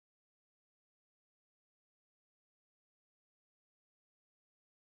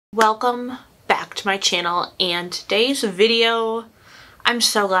welcome back to my channel, and today's video, I'm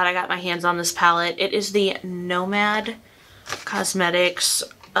so glad I got my hands on this palette. It is the Nomad Cosmetics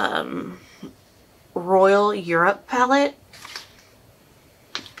Royal Europe palette,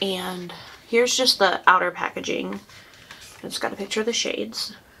 and here's just the outer packaging. It's got a picture of the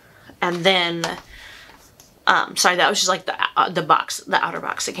shades, and then sorry, that was just like the box, the outer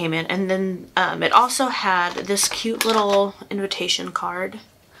box that came in. And then it also had this cute little invitation card,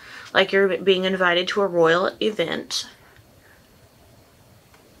 like you're being invited to a royal event.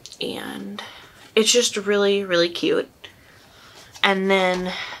 And it's just really, really cute. And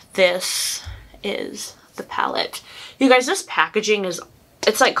then this is the palette. You guys, this packaging is,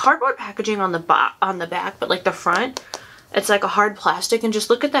 it's like cardboard packaging on the back, but like the front, it's like a hard plastic, and just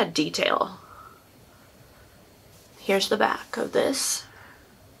look at that detail. Here's the back of this,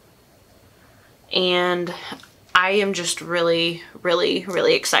 and I am just really, really,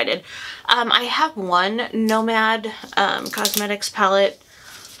 really excited. I have one Nomad Cosmetics palette.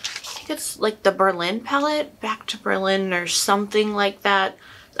 I think it's like the Berlin palette, Back to Berlin or something like that,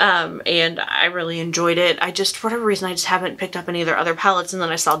 and I really enjoyed it. I just, for whatever reason, I just haven't picked up any of their other palettes, and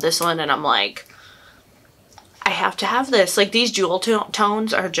then I saw this one and I'm like, I have to have this. Like, these jewel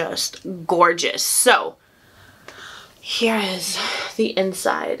tones are just gorgeous. So here is the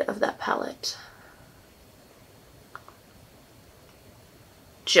inside of that palette.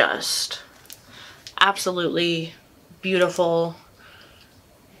 Just absolutely beautiful,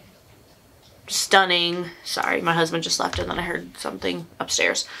 stunning. Sorry, my husband just left and then I heard something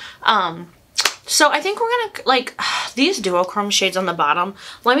upstairs. So I think we're gonna, like, these duochrome shades on the bottom.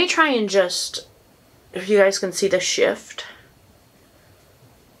 Let me try and just, if you guys can see the shift.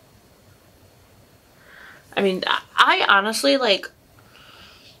 I mean, I honestly, like,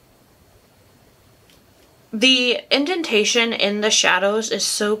 the indentation in the shadows is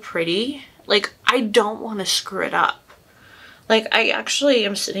so pretty. Like, I don't want to screw it up. Like, I actually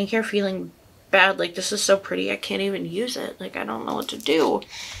am sitting here feeling bad. Like, this is so pretty, I can't even use it. Like, I don't know what to do.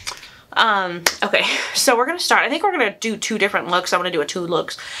 Okay, so we're gonna start. I think we're gonna do two different looks. I'm gonna do a two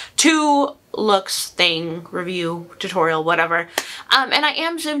looks thing, review, tutorial, whatever. And I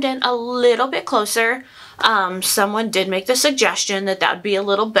am zoomed in a little bit closer. Someone did make the suggestion that that would be a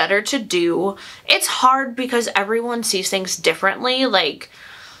little better to do. It's hard because everyone sees things differently, like,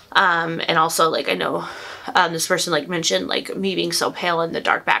 and also, like, I know, this person, like, mentioned, like, me being so pale in the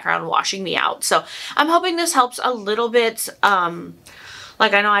dark background washing me out. So I'm hoping this helps a little bit.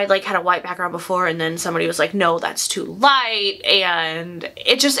 Like, I know I, like, had a white background before, and then somebody was like, no, that's too light, and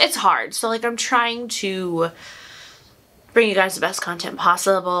it's hard. So, like, I'm trying to bring you guys the best content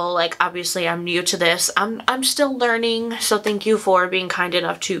possible. Like, obviously, I'm new to this. I'm still learning, so thank you for being kind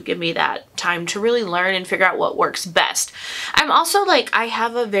enough to give me that time to really learn and figure out what works best. I'm also, like, I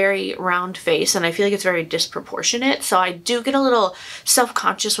have a very round face, and I feel like it's very disproportionate, so I do get a little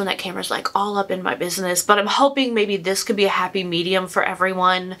self-conscious when that camera's, like, all up in my business, but I'm hoping maybe this could be a happy medium for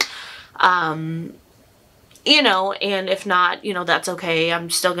everyone. You know, and if not, you know, that's okay. I'm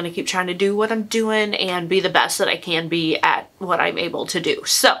still going to keep trying to do what I'm doing and be the best that I can be at what I'm able to do.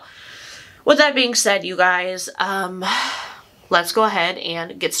 So, with that being said, you guys, let's go ahead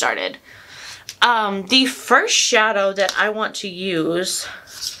and get started. The first shadow that I want to use,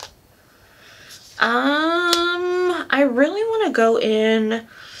 I really want to go in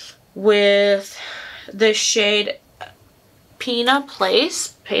with the shade Pina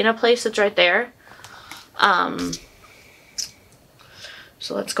Place. It's right there.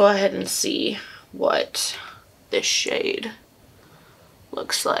 So let's go ahead and see what this shade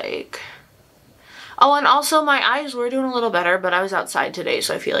looks like. Oh, and also my eyes were doing a little better, but I was outside today,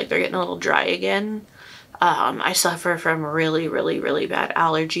 so I feel like they're getting a little dry again. I suffer from really, really, really bad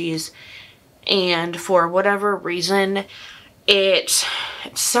allergies, and for whatever reason, it's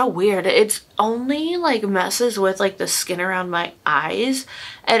so weird. It's only, like, messes with, like, the skin around my eyes,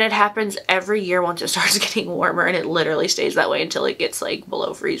 and it happens every year once it starts getting warmer, and it literally stays that way until it gets, like,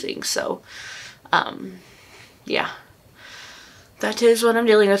 below freezing. So yeah, that is what I'm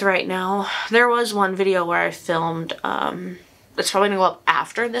dealing with right now. There was one video where I filmed, it's probably gonna go up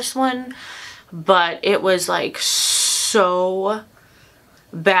after this one, but it was, like, so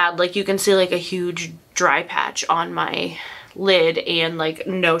bad. Like, you can see, like, a huge dry patch on my lid, and, like,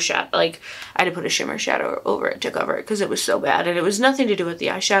 no shadow. Like, I had to put a shimmer shadow over it to cover it because it was so bad, and it was nothing to do with the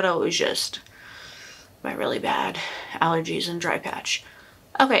eyeshadow. It was just my really bad allergies and dry patch.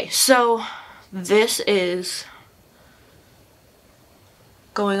 Okay, so this is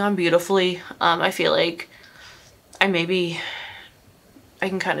going on beautifully. I feel like I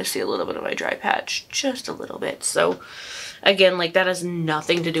can kind of see a little bit of my dry patch, just a little bit. So Again, like that has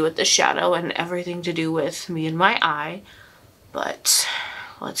nothing to do with the shadow and everything to do with me and my eye. But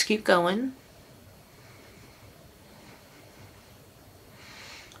let's keep going.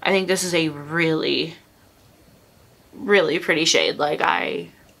 I think this is a really, really pretty shade. Like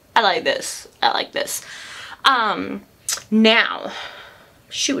I like this. I like this. Now,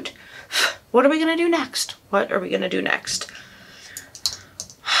 shoot. What are we gonna do next? What are we gonna do next?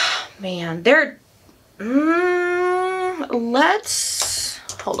 Man, let's,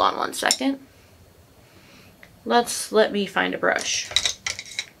 hold on one second. Let me find a brush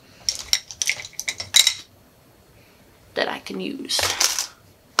that I can use.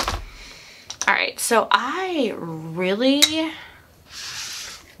 All right, so I really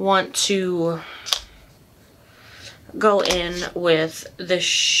want to go in with the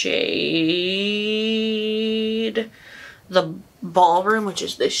shade, the Ballroom, which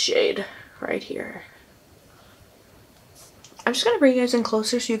is this shade right here. I'm just gonna bring you guys in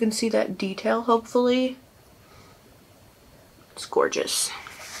closer so you can see that detail, hopefully. It's gorgeous.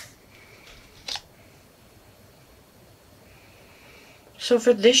 So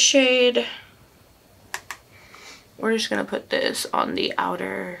for this shade, we're just gonna put this on the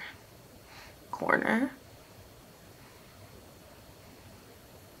outer corner.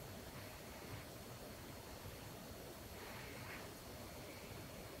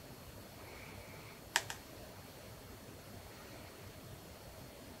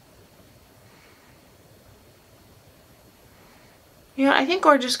 Yeah, I think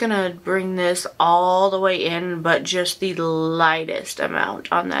we're just gonna bring this all the way in, but just the lightest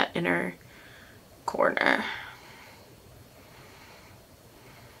amount on that inner corner.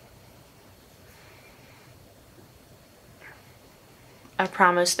 I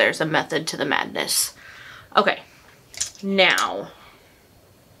promise there's a method to the madness. Okay, now.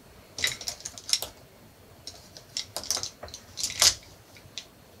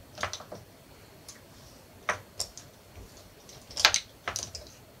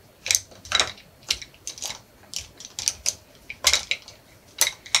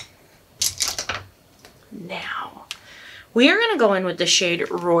 Now, we are going to go in with the shade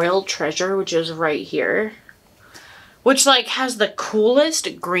Royal Treasure, which is right here. Which, like, has the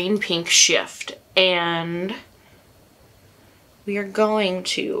coolest green-pink shift. And we are going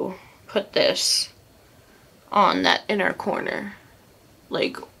to put this on that inner corner.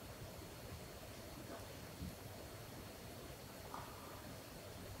 Like,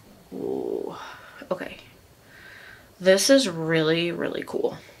 ooh, okay. This is really, really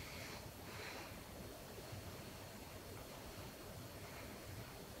cool.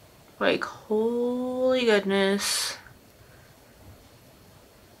 Like, holy goodness.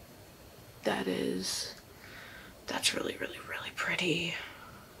 That's really, really, really pretty.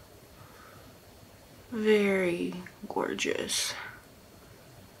 Very gorgeous.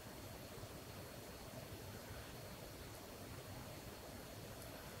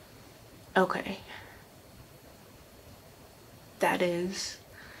 Okay. That is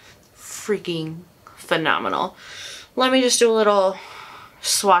freaking phenomenal. Let me just do a little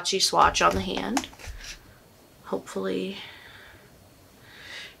swatchy swatch on the hand. Hopefully.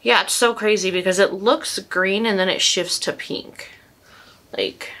 Yeah, it's so crazy because it looks green and then it shifts to pink.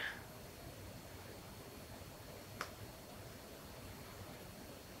 Like,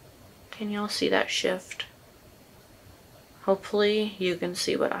 can y'all see that shift? Hopefully you can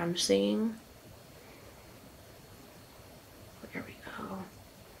see what I'm seeing. There we go.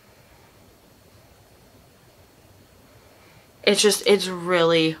 It's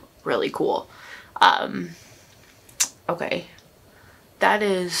really, really cool. Okay. That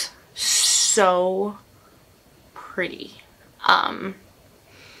is so pretty.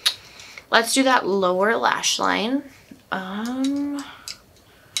 Let's do that lower lash line.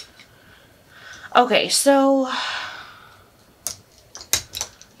 Okay, so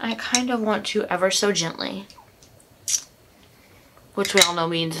I kind of want to ever so gently, which we all know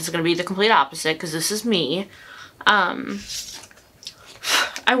means it's going to be the complete opposite because this is me. I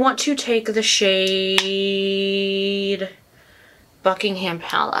want to take the shade Buckingham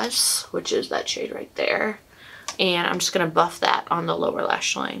Palace, which is that shade right there, and I'm just going to buff that on the lower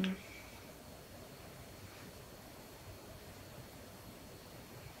lash line.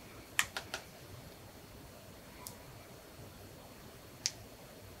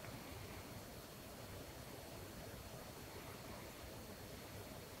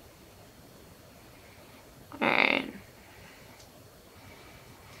 Alright.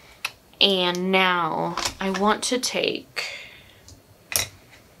 And now I want to take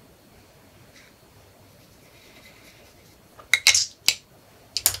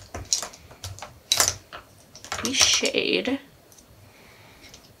pretty shade.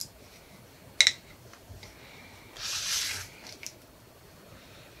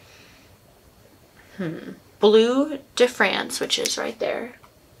 Bleu de France, which is right there.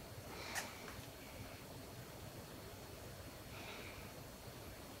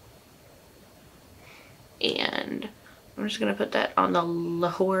 And I'm just going to put that on the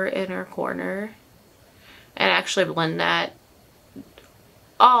lower inner corner and actually blend that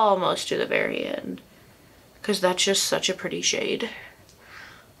almost to the very end, because that's just such a pretty shade.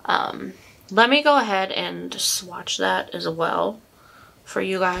 Let me go ahead and swatch that as well for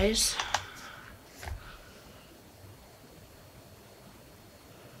you guys.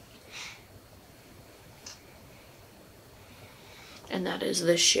 And that is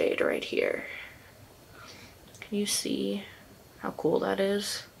this shade right here. Can you see how cool that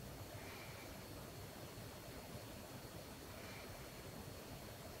is?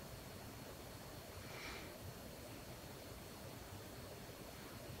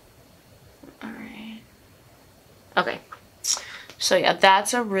 Alright. Okay. So yeah,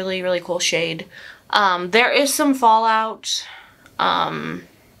 that's a really, really cool shade. There is some fallout.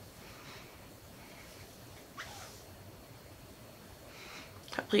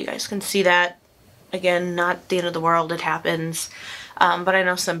 Hopefully you guys can see that. Again, not the end of the world, it happens. But I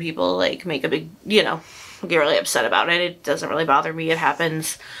know some people like make a big, you know, get really upset about it. It doesn't really bother me, it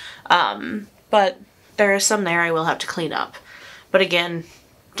happens. But there is some there I will have to clean up. But again,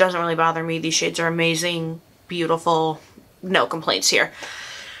 doesn't really bother me. These shades are amazing, beautiful, no complaints here.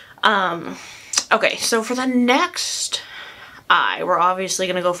 Okay, so for the next eye, we're obviously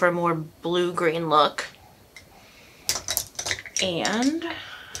gonna go for a more blue-green look. And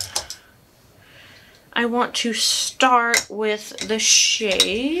I want to start with the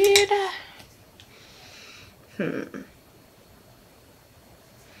shade.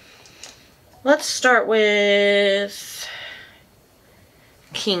 Let's start with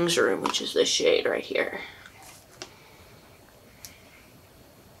King's Room, which is this shade right here.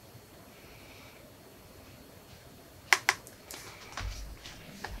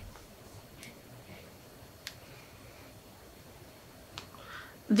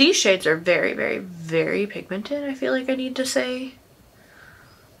 These shades are very, very, very pigmented, I feel like I need to say.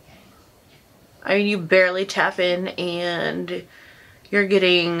 I mean, you barely tap in and you're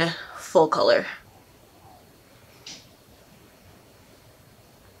getting full color.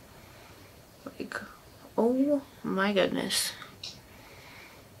 Like, oh my goodness.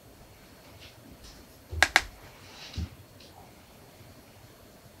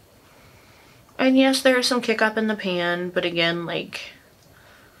 And yes, there is some kick up in the pan, but again, like,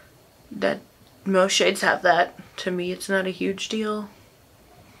 that most shades have that. To me, it's not a huge deal.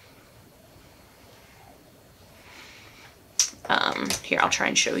 Here, I'll try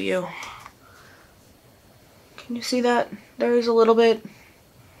and show you. Can you see that? There is a little bit.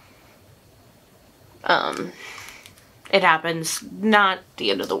 It happens. Not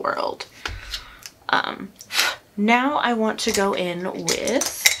the end of the world. Now I want to go in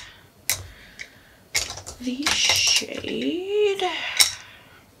with the shade.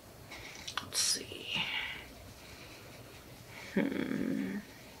 Let's see.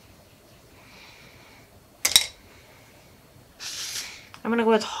 I'm gonna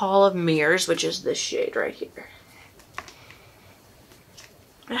go with Hall of Mirrors, which is this shade right here.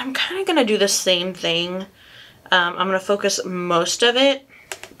 And I'm kind of gonna do the same thing. I'm gonna focus most of it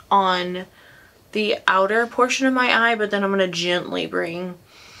on the outer portion of my eye, but then I'm gonna gently bring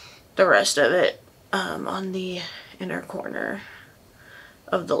the rest of it on the inner corner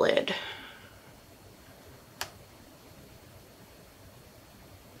of the lid.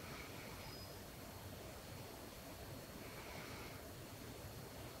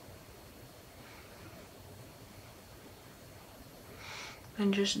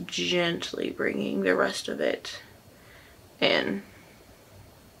 And just gently bringing the rest of it in.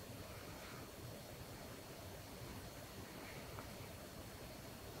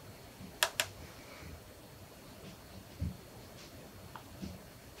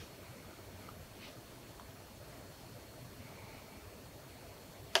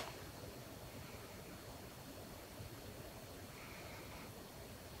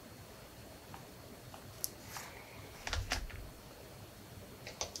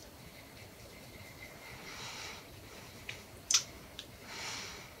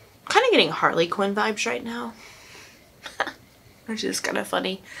 Getting Harley Quinn vibes right now, which is kind of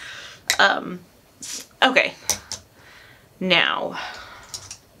funny. Okay, now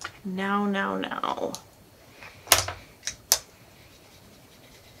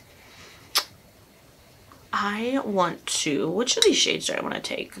I want to, which of these shades do I want to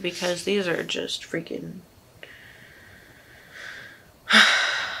take? Because these are just freaking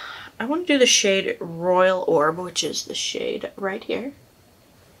I want to do the shade Royal Orb, which is the shade right here.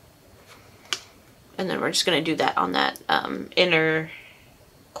 And then we're just going to do that on that inner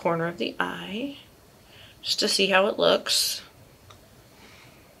corner of the eye, just to see how it looks.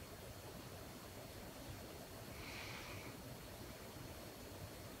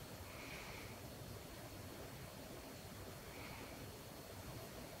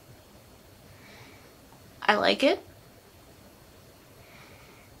 I like it.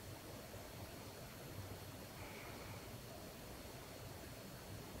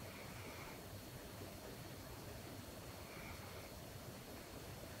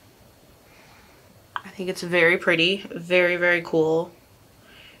 I think it's very pretty, very, very cool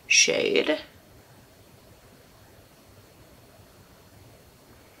shade.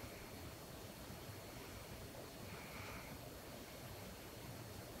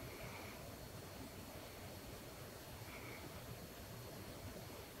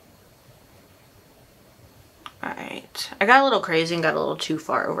 Alright, I got a little crazy and got a little too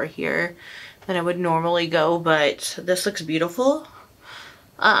far over here than I would normally go, but this looks beautiful.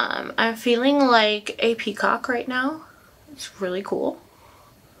 I'm feeling like a peacock right now. It's really cool.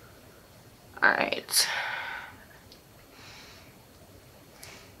 Alright.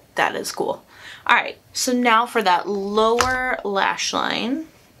 That is cool. Alright, so now for that lower lash line.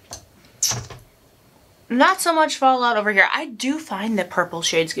 Not so much fallout over here. I do find that purple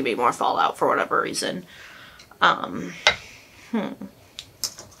shades give me more fallout for whatever reason. Let's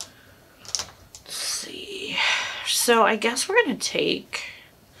see. So I guess we're gonna take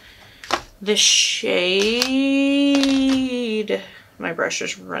the shade, my brush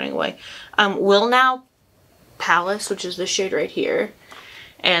is running away, Will Now Palace, which is this shade right here,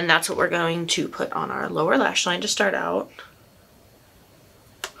 and that's what we're going to put on our lower lash line to start out.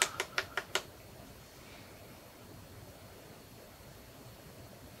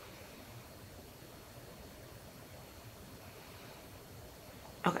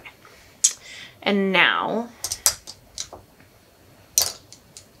 Okay, and now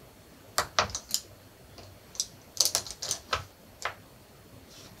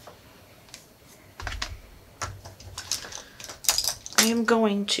I am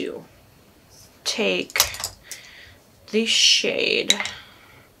going to take the shade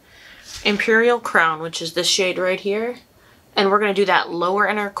Imperial Crown, which is this shade right here, and we're going to do that lower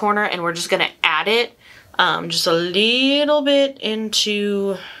inner corner, and we're just going to add it just a little bit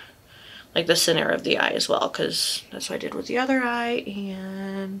into like the center of the eye as well, because that's what I did with the other eye,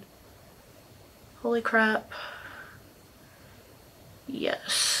 and holy crap,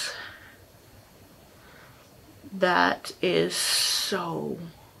 yes. That is so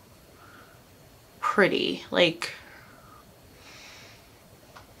pretty. Like,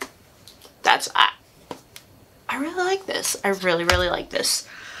 that's, I really like this. I really, really like this.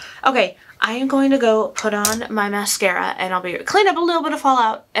 Okay, I am going to go put on my mascara and I'll be, clean up a little bit of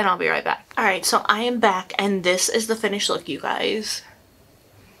fallout and I'll be right back. Alright, so I am back and this is the finished look, you guys.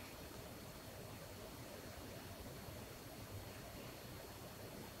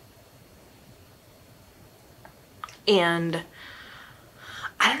 And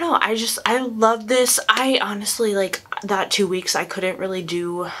I don't know, I love this. I honestly, like, that 2 weeks I couldn't really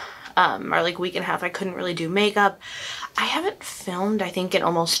do, or like week and a half I couldn't really do makeup. I haven't filmed, I think, in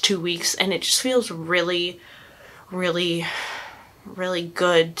almost 2 weeks, and it just feels really, really, really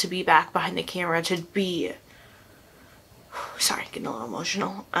good to be back behind the camera, to be, sorry, getting a little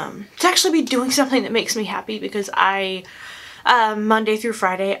emotional, to actually be doing something that makes me happy, because Monday through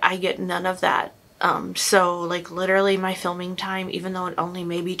Friday, I get none of that. So like literally my filming time, even though it only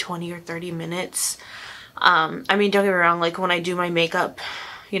may be 20 or 30 minutes, I mean, don't get me wrong, like when I do my makeup,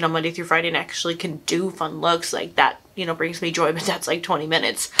 you know, Monday through Friday and actually can do fun looks, like that, you know, brings me joy, but that's like 20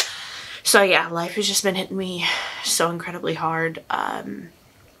 minutes. So yeah, life has just been hitting me so incredibly hard.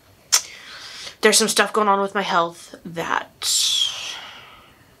 There's some stuff going on with my health that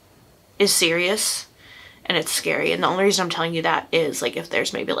is serious. And it's scary, and the only reason I'm telling you that is, like, if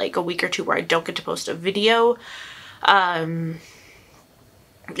there's maybe like a week or two where I don't get to post a video,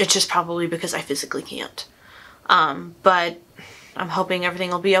 it's just probably because I physically can't. But I'm hoping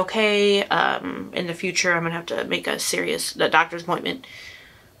everything will be okay. In the future, I'm gonna have to make a doctor's appointment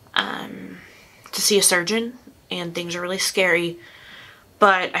to see a surgeon, and things are really scary,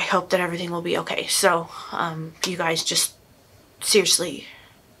 but I hope that everything will be okay. So, you guys, just seriously,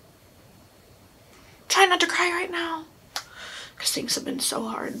 try not to cry right now, because things have been so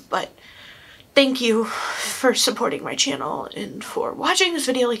hard. But thank you for supporting my channel and for watching this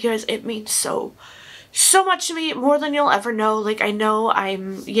video. Like, you guys, it means so, so much to me, more than you'll ever know. Like, I know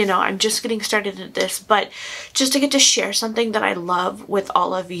I'm, you know, I'm just getting started at this, but just to get to share something that I love with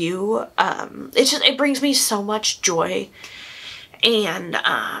all of you, it brings me so much joy. And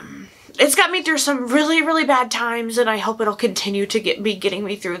it's got me through some really, really bad times, and I hope it'll continue to be getting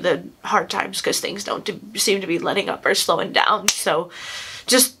me through the hard times, because things don't seem to be letting up or slowing down. So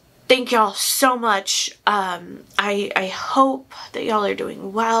just thank y'all so much. I hope that y'all are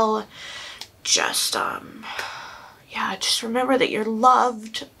doing well. Just, yeah, just remember that you're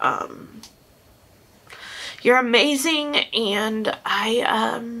loved. You're amazing, and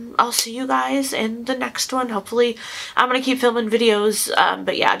I'll see you guys in the next one. Hopefully, I'm gonna keep filming videos,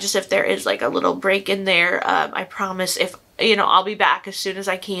 but yeah, just if there is like a little break in there, I promise, if, you know, I'll be back as soon as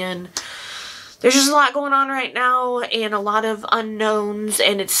I can. There's just a lot going on right now, and a lot of unknowns,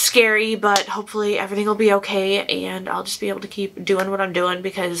 and it's scary, but hopefully everything will be okay, and I'll just be able to keep doing what I'm doing,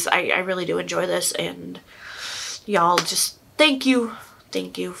 because I really do enjoy this, and y'all just thank you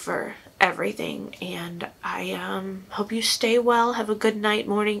for everything, and I hope you stay well, have a good night,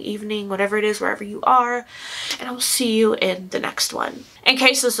 morning, evening, whatever it is, wherever you are, and I will see you in the next one. In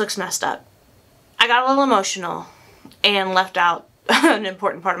case this looks messed up, I got a little emotional and left out an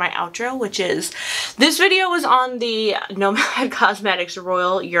important part of my outro, which is this video was on the Nomad Cosmetics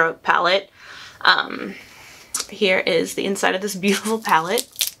Royal Europe palette. Here is the inside of this beautiful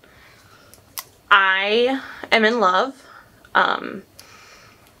palette. I am in love. I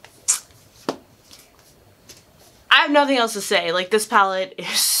have nothing else to say. Like, this palette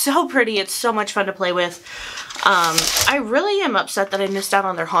is so pretty. It's so much fun to play with. I really am upset that I missed out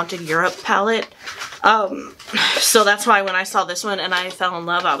on their Haunted Europe palette. So that's why when I saw this one and I fell in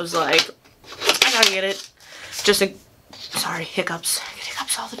love, I was like, I gotta get it. Sorry, hiccups. I get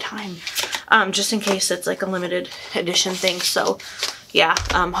hiccups all the time. Just in case it's like a limited edition thing. So yeah,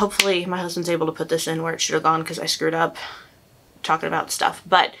 hopefully my husband's able to put this in where it should have gone, because I screwed up talking about stuff.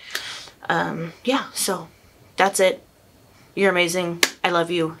 But yeah, so that's it. You're amazing. I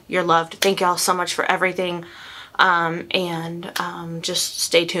love you. You're loved. Thank y'all so much for everything. Just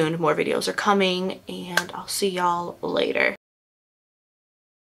stay tuned. More videos are coming, and I'll see y'all later.